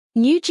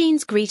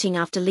NewJeans greeting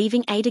after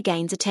leaving ADOR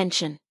gains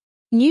attention.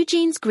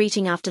 NewJeans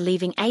greeting after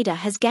leaving ADOR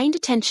has gained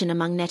attention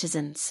among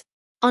netizens.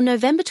 On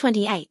November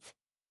 28,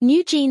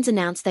 NewJeans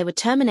announced they were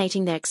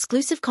terminating their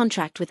exclusive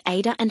contract with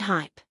ADOR and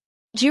Hype.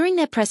 During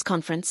their press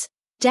conference,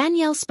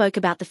 Danielle spoke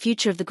about the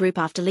future of the group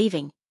after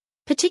leaving,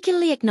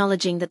 particularly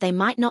acknowledging that they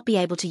might not be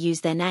able to use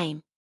their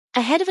name.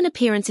 Ahead of an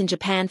appearance in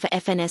Japan for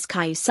FNS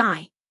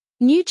Kyusai,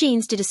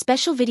 NewJeans did a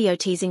special video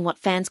teasing what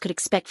fans could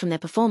expect from their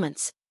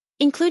performance,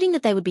 including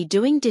that they would be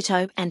doing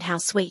ditto and how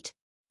sweet.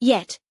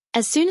 Yet,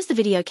 as soon as the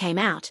video came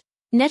out,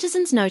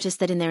 netizens noticed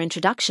that in their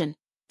introduction,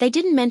 they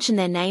didn't mention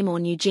their name or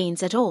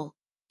NewJeans at all.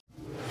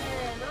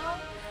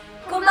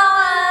 こんば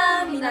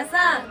んは、皆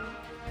さん。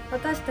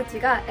私たち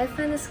が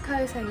FNS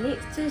開催に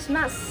出演し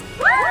ます。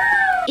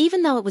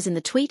Even though it was in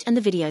the tweet and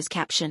the video's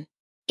caption.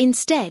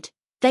 Instead,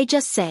 they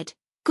just said,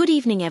 "Good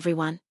evening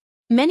everyone."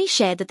 Many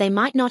shared that they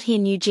might not hear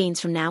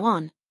NewJeans from now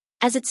on,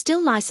 as it's still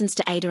licensed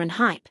to ADOR and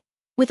Hype,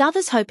 with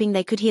others hoping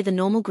they could hear the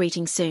normal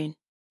greeting soon.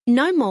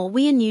 No more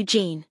we are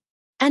NewJeans.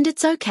 And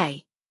it's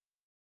okay.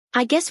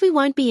 I guess we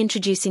won't be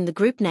introducing the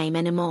group name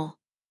anymore.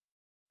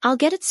 I'll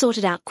get it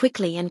sorted out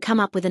quickly and come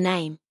up with a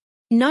name.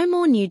 No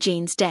more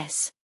NewJeans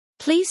des.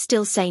 Please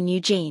still say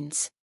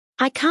NewJeans.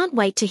 I can't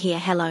wait to hear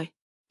hello.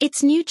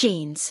 It's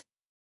NewJeans.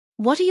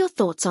 What are your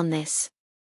thoughts on this?